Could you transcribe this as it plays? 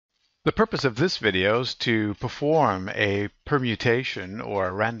The purpose of this video is to perform a permutation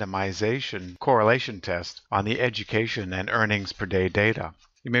or randomization correlation test on the education and earnings per day data.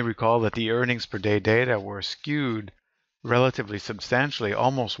 You may recall that the earnings per day data were skewed relatively substantially,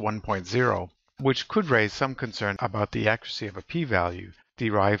 almost 1.0, which could raise some concern about the accuracy of a p-value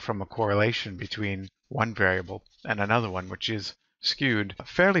derived from a correlation between one variable and another one, which is skewed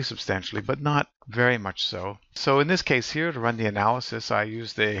fairly substantially, but not very much so. So in this case here, to run the analysis, I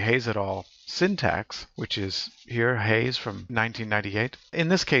use the Hayes et al. Syntax, which is here, Hayes from 1998. In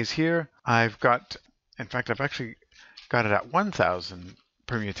this case here, I've actually got it at 1,000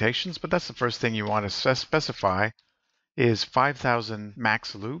 permutations, but that's the first thing you want to specify is 5,000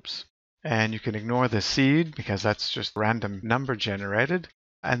 max loops. And you can ignore the seed because that's just random number generated.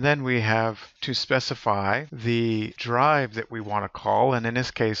 And then we have to specify the drive that we want to call. And in this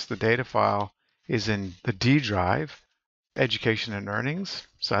case, the data file is in the D drive, education and earnings.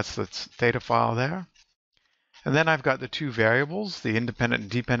 So that's the data file there. And then I've got the two variables, the independent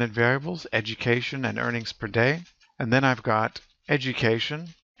and dependent variables, education and earnings per day. And then I've got education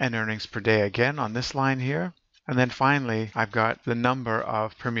and earnings per day again on this line here. And then finally, I've got the number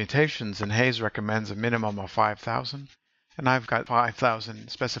of permutations, and Hayes recommends a minimum of 5,000. And I've got 5,000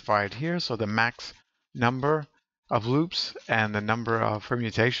 specified here, so the max number of loops and the number of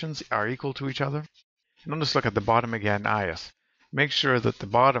permutations are equal to each other. And I'll just look at the bottom again. Yes. Make sure that the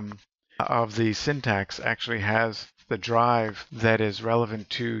bottom of the syntax actually has the drive that is relevant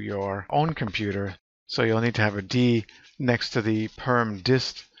to your own computer. So you'll need to have a D next to the perm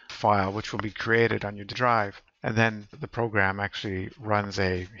dist file, which will be created on your drive. And then the program actually runs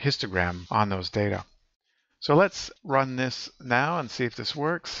a histogram on those data. So let's run this now and see if this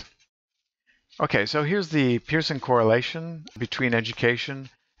works. Okay, so here's the Pearson correlation between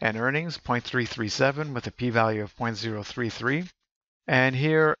education and earnings, 0.337 with a p-value of 0.033. And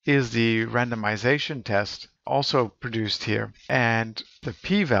here is the randomization test also produced here. And the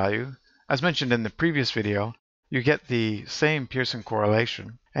p-value, as mentioned in the previous video, you get the same Pearson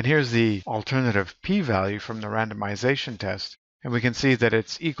correlation. And here's the alternative p-value from the randomization test. And we can see that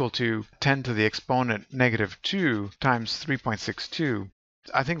it's equal to 10 to the exponent -2 times 3.62.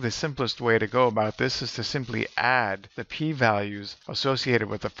 I think the simplest way to go about this is to simply add the p-values associated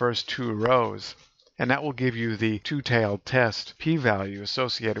with the first two rows. And that will give you the two-tailed test p-value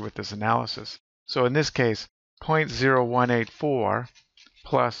associated with this analysis. So in this case, 0.0184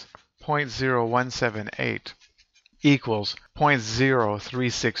 plus 0.0178 equals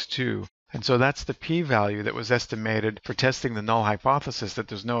 0.0362. And so that's the p-value that was estimated for testing the null hypothesis that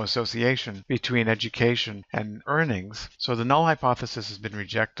there's no association between education and earnings. So the null hypothesis has been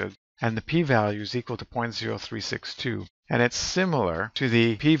rejected, and the p-value is equal to 0.0362. And it's similar to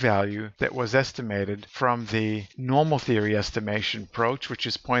the p-value that was estimated from the normal theory estimation approach, which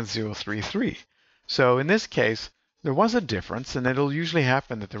is 0.033. So in this case, there was a difference, and it'll usually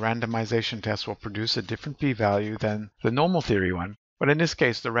happen that the randomization test will produce a different p-value than the normal theory one. But in this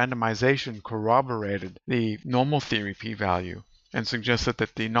case, the randomization corroborated the normal theory p-value and suggested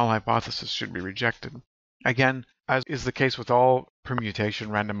that the null hypothesis should be rejected. Again, as is the case with all permutation,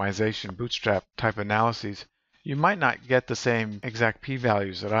 randomization, bootstrap type analyses, you might not get the same exact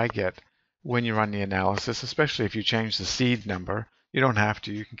p-values that I get when you run the analysis, especially if you change the seed number. You don't have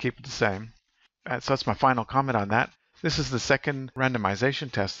to. You can keep it the same. So that's my final comment on that. This is the second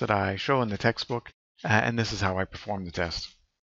randomization test that I show in the textbook, and this is how I perform the test.